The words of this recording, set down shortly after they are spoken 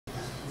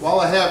While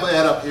I have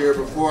Ed up here,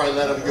 before I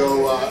let him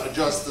go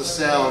adjust the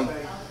sound,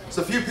 there's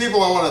a few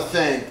people I want to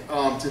thank.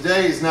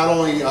 Today is not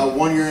only a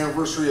 1-year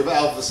anniversary of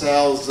Al-Vis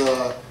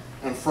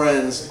and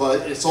Friends,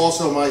 but it's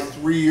also my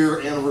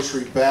 3-year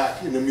anniversary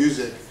back into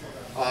music.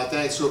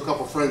 Thanks to a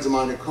couple friends of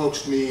mine who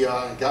coached me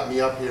and got me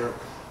up here.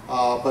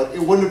 But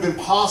it wouldn't have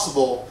been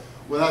possible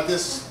without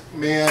this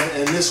man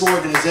and this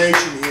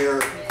organization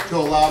here to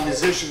allow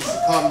musicians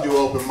to come do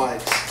open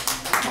mics.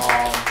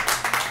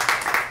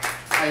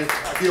 I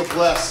feel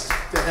blessed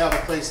to have a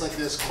place like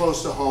this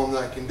close to home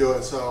that I can do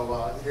it.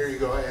 So here you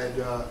go, Ed.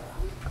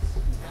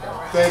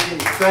 Thanking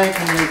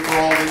you for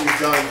all that you've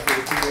done for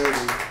the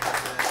community.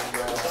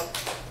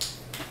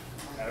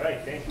 And, all right,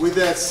 thank you. With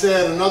that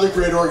said, another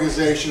great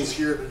organization is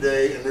here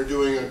today, and they're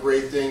doing a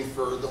great thing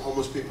for the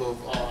homeless people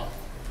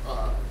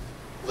of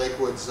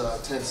Lakewood's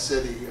tent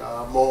city,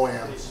 Moam.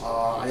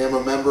 I am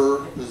a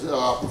member,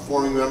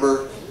 performing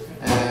member,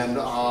 and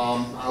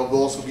I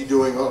will also be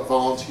doing a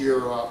volunteer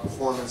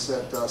performance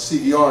at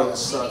CVR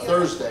this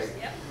Thursday.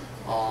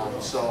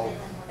 So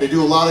they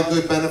do a lot of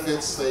good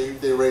benefits.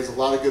 They raise a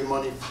lot of good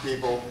money for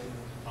people.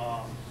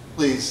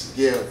 Please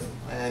give,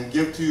 and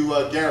give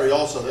to Gary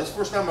also. That's the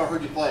first time I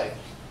heard you play.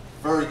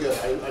 Very good.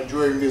 I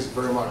enjoy your music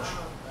very much.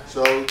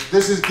 So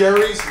this is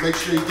Gary's. Make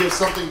sure you give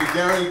something to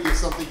Gary, give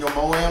something to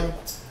Moam,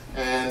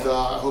 and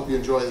I hope you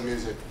enjoy the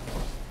music.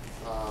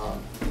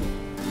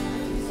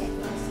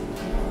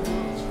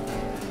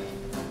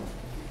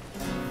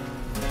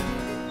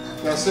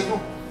 Got a signal?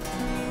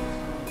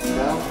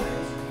 No?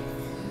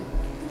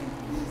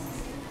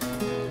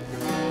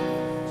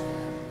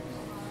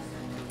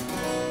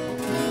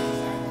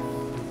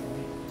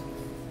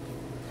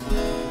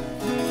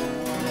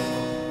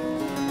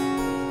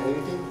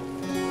 Anything?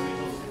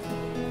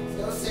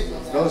 No signal.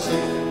 No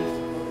signal.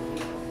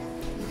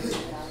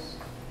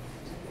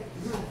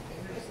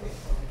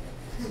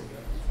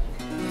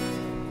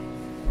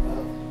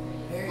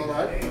 All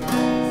right.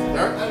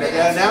 There? They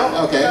got it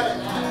now? Okay.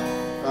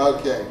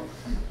 Okay.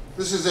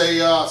 This is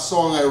a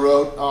song I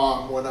wrote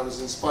when I was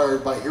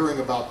inspired by hearing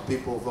about the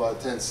people of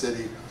Tent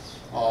City.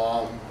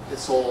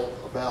 It's all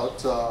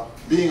about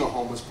being a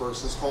homeless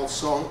person. It's called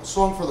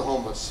Song for the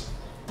Homeless.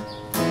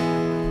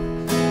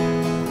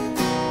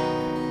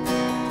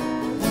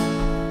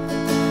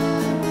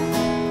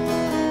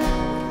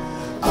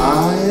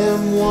 I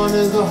am one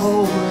of the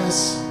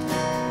homeless,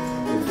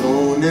 and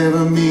don't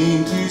ever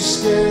mean to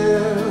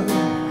scare.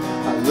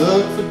 I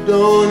look for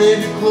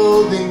donated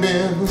clothing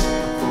bins,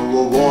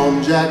 a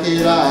warm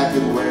jacket I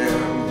could wear.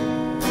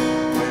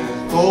 When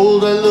it's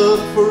cold I look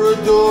for a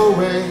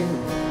doorway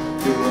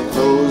to a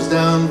closed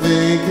down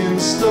vacant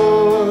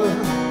store.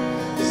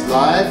 This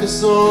life is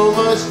so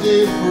much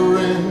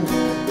different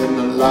than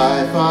the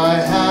life I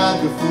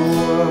had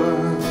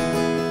before.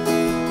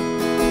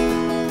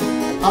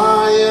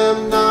 I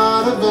am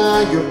not a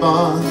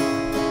vagabond,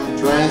 a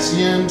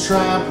transient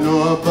tramp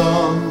nor a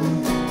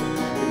bum.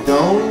 You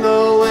don't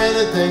know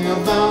anything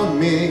about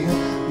me,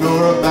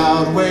 nor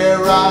about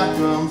where I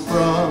come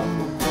from.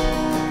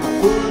 My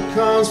food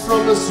comes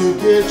from the soup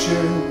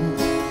kitchen.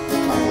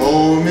 My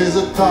home is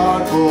a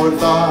cardboard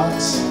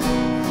box.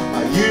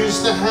 I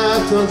used to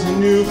have tons of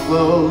new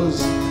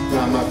clothes.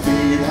 Now my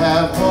feet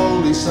have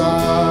holy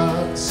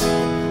socks.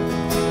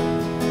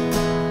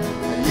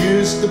 I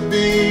used to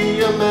be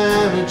a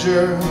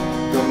manager,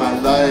 till my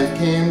life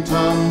came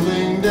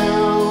tumbling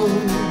down.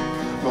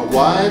 My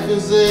wife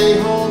is a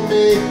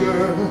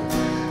homemaker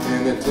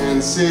in a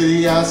tent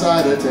city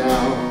outside of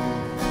town.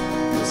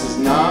 This is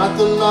not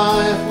the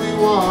life we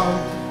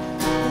want,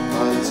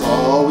 but it's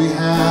all we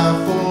have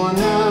for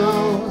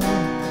now.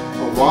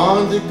 I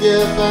want to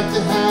get back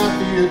to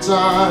happier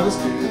times.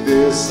 To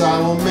this I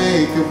will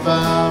make a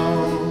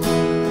vow.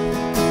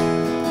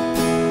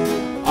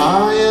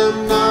 I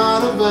am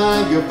not a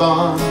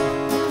vagabond,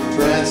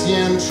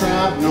 transient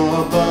tramp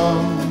nor a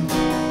bum.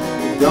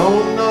 You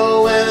don't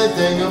know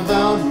anything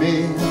about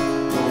me,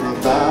 nor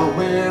about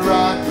where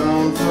I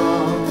come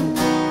from.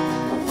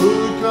 My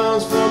food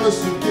comes from a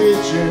soup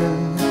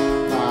kitchen.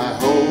 My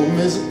home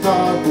is a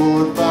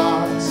cardboard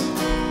box.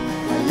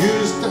 I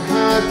used to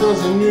have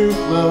tons of new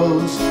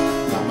clothes.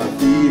 Now my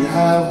feet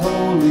have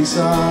holy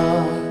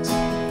socks.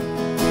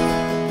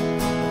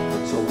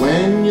 So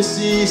when you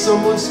see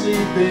someone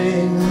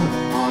sleeping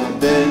on a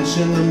bench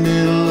in the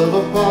middle of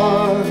a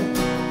park,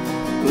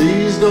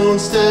 please don't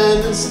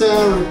stand and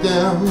stare at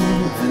them,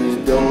 and you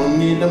don't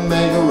need to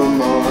make a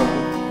remark.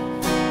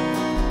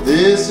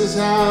 This is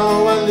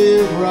how I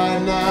live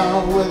right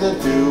now, whether I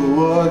do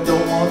or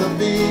don't want to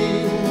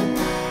be.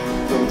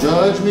 Don't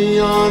judge me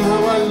on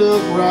how I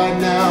look right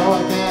now,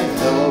 I can't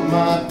help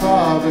my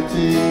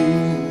poverty.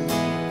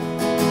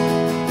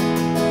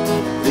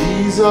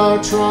 These are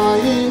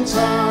trying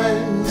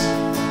times,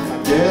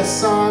 I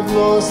guess I've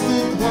lost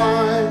the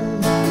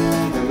climb,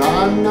 and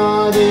I'm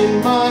not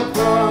in my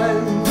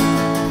prime.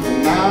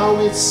 And now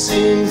it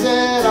seems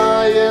that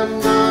I am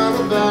not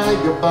a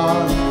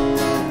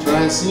vagabond,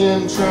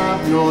 transient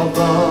tramp nor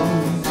bum.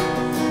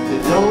 They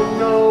don't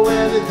know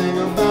anything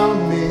about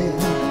me,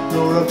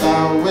 nor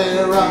about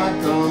where I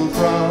come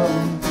from.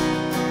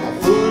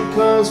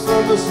 comes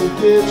from the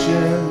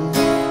kitchen.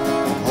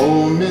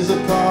 Home is a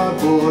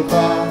cardboard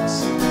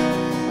box.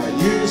 I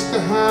used to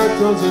have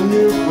tons of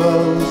new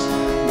clothes.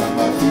 Now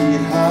my feet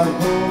have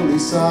holy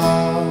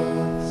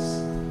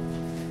socks.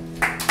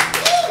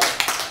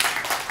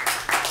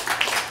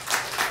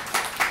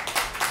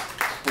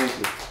 Thank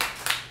you.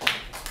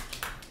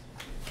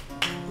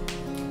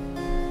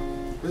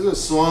 This is a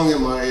song that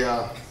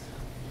my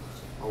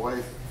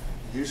wife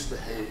used to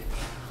hate.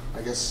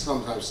 I guess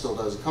sometimes still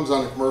does. It comes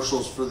on the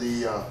commercials for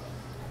the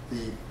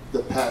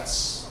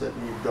pets that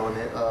need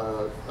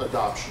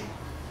adoption.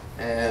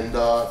 And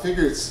I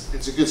figure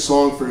it's a good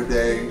song for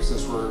today,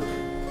 since we're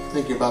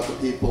thinking about the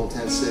people in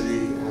Tent City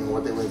and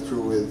what they went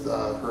through with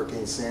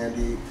Hurricane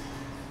Sandy,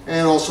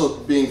 and also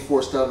being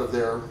forced out of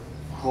their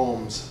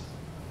homes.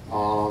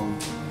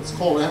 It's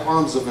called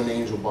Arms of an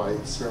Angel by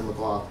Sarah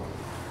McLachlan.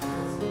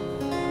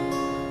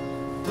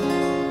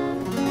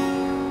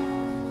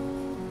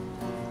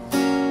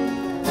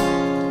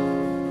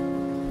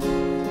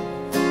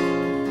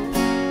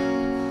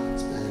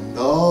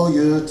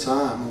 Your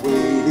time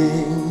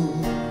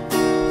waiting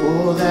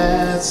for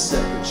that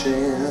second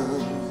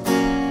chance,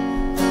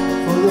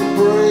 for the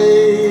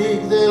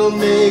break that'll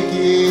make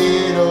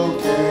it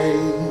okay.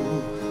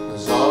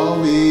 There's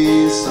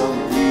always some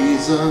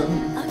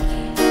reason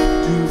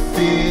to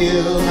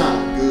feel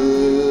not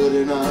good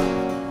enough,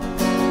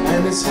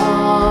 and it's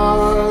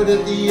hard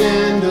at the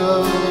end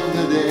of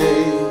the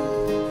day.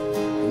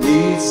 I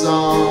need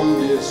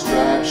some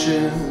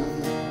distraction.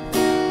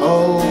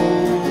 Oh,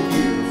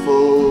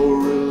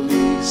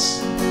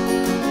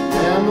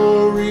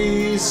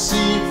 memories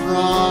seep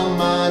from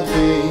my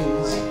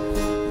veins.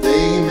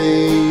 They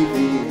may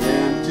be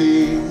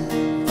empty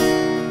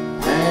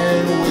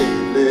and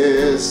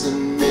weightless,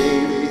 and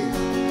maybe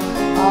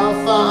I'll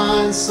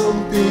find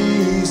some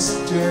peace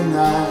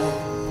tonight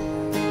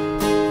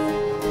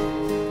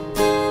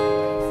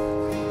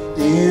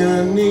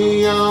in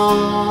the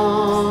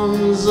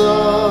arms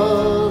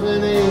of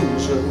an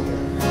angel.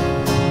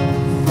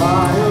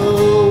 Fly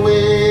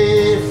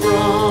away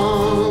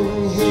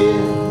from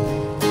here,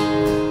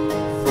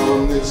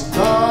 this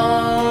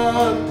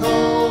dark,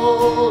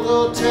 cold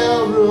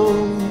hotel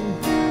room,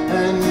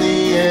 and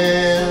the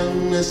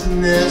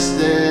endlessness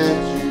that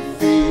you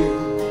feel.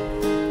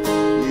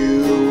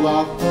 You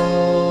are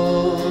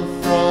pulled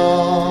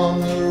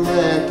from the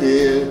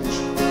wreckage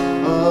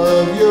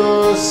of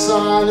your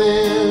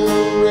silent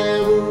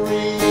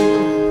reverie.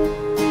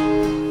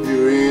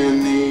 You're in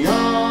the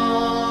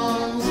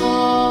arms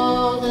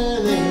of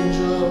an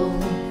angel.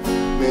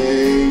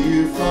 May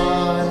you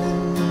find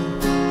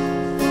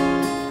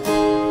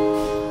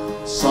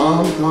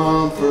some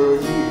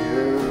comfort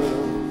here.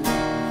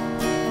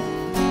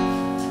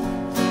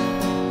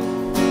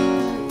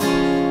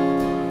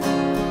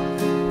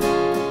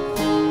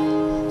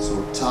 So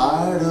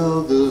tired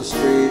of the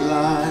straight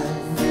line,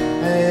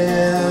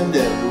 and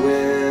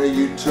everywhere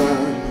you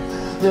turn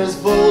there's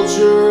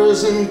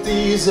vultures and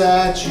thieves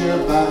at your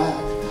back.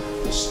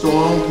 The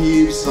storm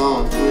keeps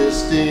on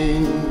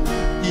twisting.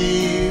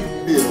 Keep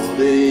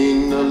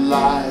building the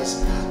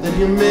lies that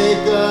you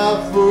make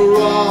up for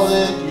all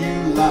that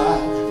you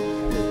lack.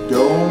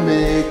 Don't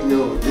make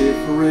no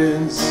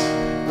difference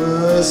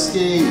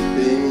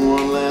escaping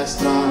one last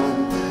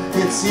time.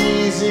 It's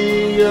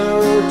easier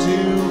to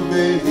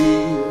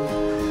believe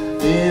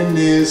in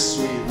this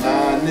sweet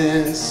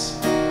madness.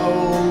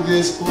 Oh,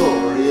 this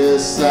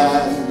glorious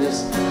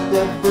sadness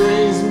that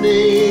brings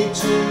me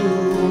to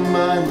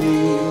my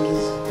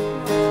knees.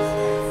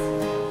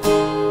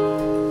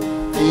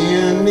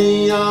 In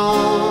the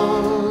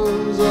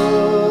arms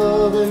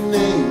of an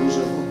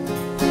angel,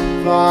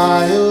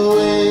 fly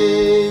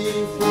away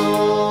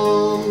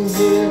from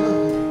here,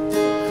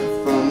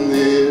 from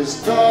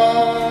this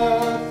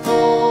dark,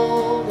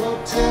 cold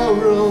hotel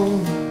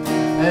room,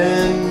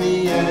 and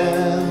the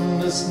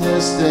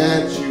endlessness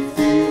that you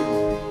feel.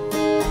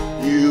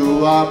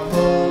 You are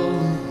pulled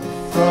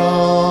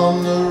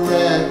from the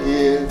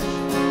wreckage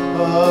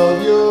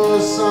of your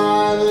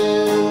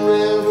silent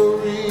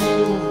reverie.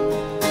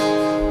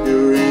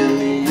 You're in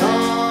the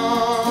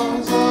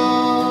arms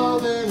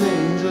of an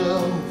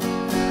angel.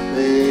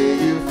 May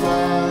you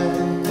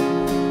find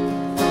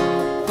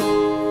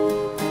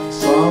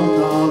some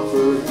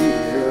comfort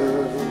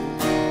here.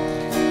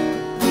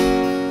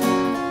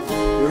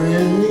 You're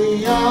in the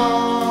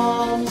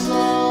arms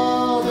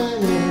of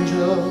an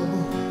angel.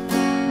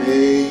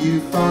 May you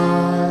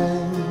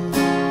find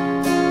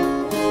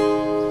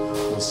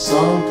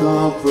some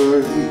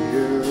comfort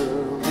here.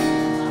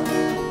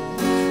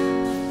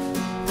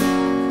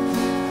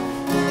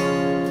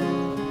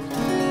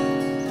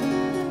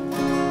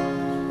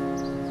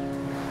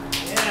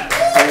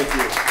 Thank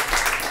you.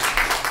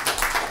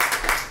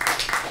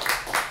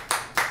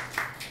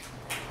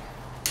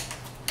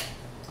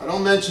 I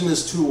don't mention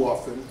this too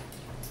often,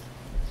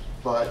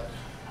 but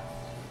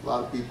a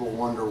lot of people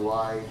wonder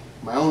why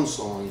my own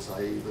songs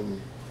I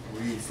even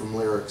read from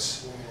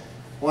lyrics.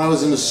 When I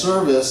was in the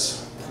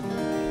service,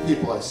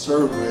 people I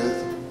served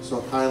with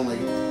so kindly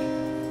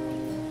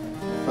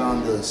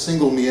found to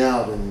single me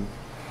out, and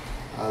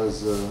I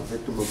was a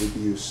victim of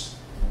abuse.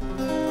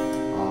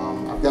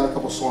 I've got a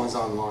couple songs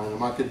online. I'm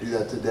not going to do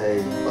that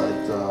today,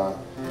 but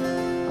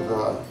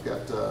I've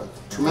got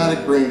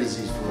traumatic brain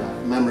disease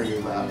from memory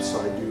lapse, so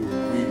I do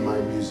read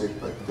my music,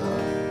 but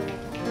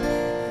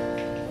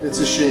it's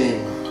a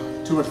shame.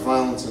 Too much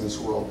violence in this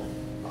world.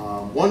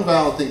 One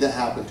violent thing that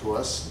happened to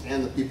us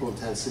and the people in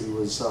Tent City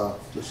was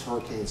this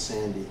Hurricane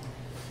Sandy.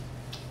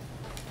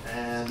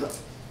 And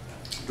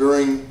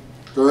during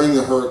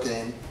the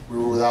hurricane, we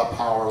were without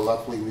power.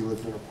 Luckily, we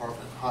lived in an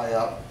apartment high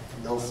up,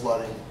 no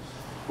flooding.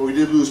 But we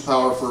did lose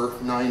power for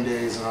 9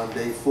 days, and on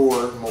day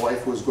 4, my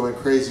wife was going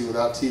crazy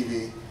without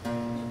TV.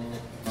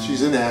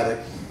 She's an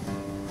addict.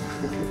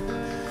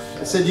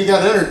 I said, you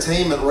got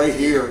entertainment right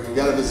here. You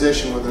got a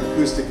musician with an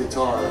acoustic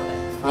guitar.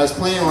 I was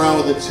playing around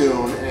with the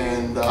tune,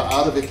 and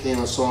out of it came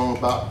a song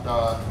about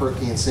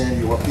Hurricane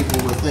Sandy, what people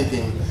were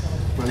thinking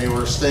when they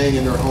were staying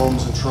in their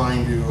homes and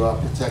trying to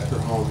protect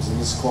their homes. And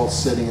this is called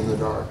Sitting in the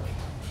Dark.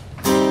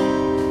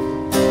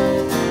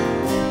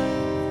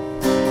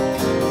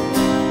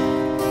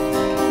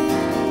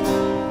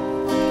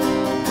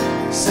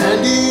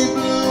 Sandy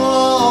blew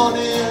on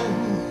in,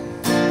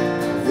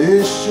 a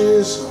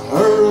vicious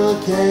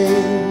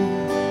hurricane.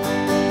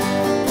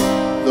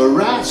 The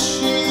wrath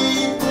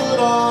she put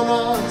on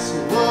us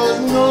was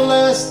no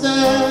less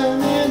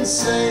than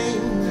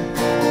insane.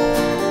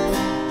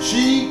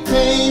 She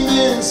came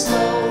in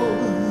slow,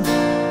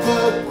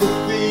 but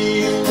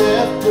quickly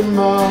left a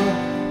mark.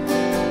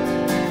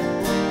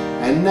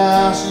 And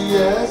now she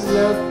has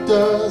left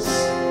us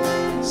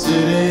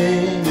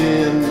sitting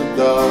in the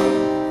dark.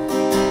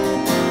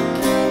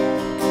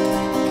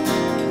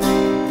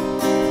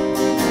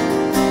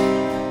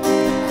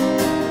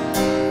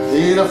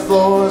 The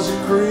floors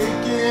are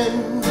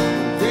creaking,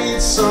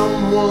 need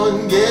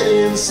someone get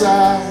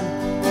inside.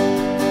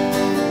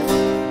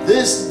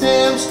 This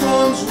damn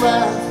storm's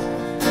wrath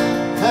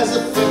has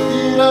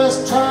affected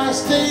us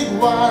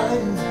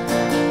tri-state-wide.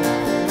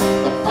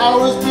 The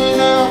power's been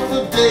out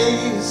for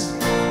days,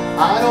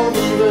 I don't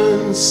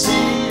even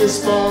see a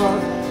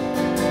spark.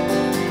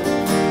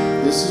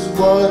 This is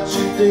what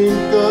you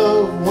think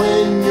of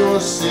when you're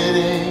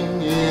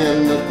sitting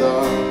in the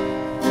dark.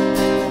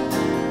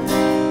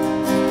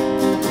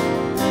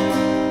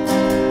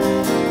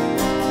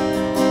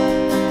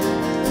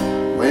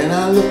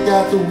 I look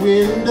out the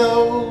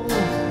window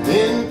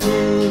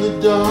into the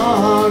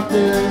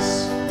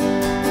darkness.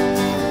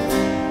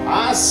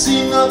 I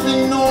see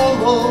nothing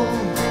normal,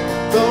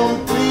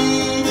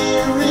 complete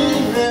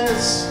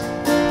eeriness.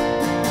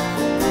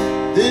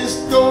 This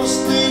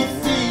ghostly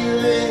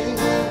feeling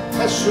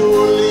has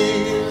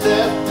surely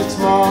left its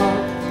mark.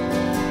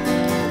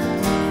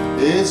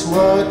 It's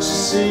what you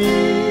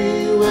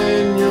see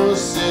when you're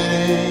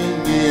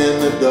sitting in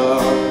the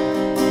dark.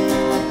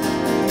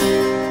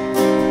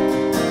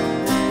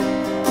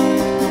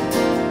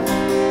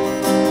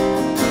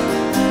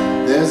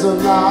 There's a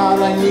lot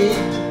I need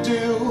to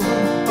do,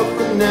 but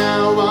for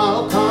now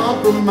I'll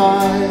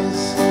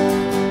compromise.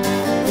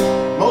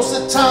 Most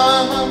of the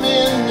time I'm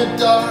in the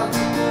dark,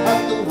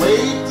 have to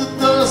wait till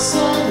the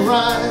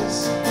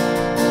sunrise.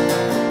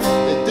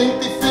 They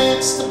think they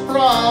fixed the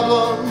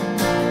problem,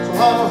 so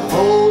I'll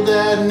hold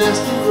that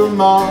nasty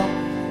remark.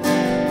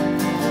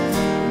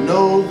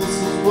 No, this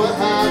is what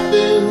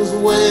happens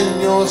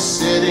when you're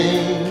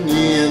sitting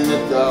in the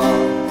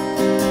dark.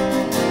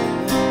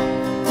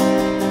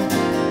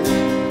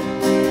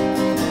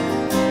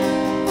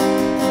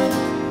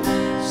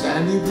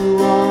 Sandy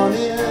blew on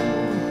in,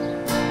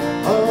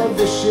 a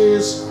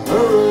vicious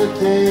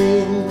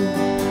hurricane.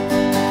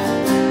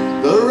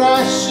 The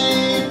wrath she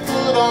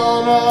put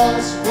on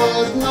us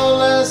was no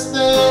less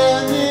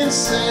than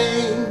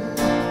insane.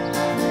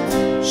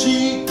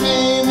 She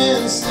came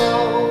in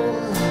slow,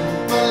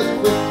 but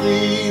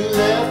quickly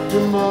left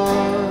her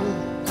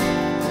mark.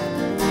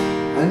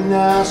 And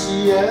now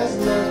she has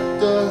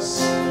left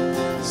us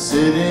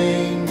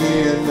sitting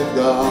in the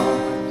dark.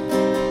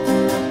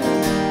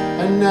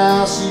 And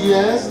now she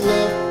has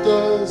left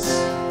us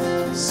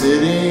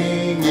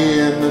sitting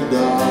in the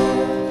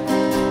dark.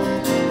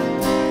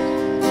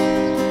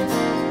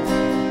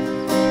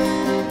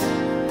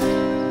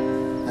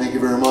 Thank you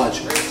very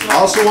much. I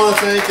also want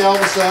to thank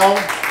Al-Vis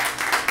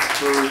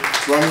for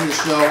running the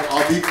show.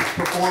 I'll be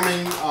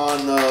performing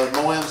on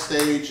Moam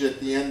stage at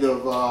the end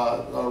of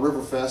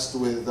Riverfest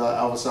with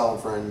Al-Vis and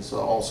Friends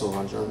also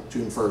on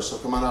June 1st. So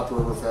come on out to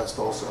Riverfest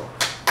also.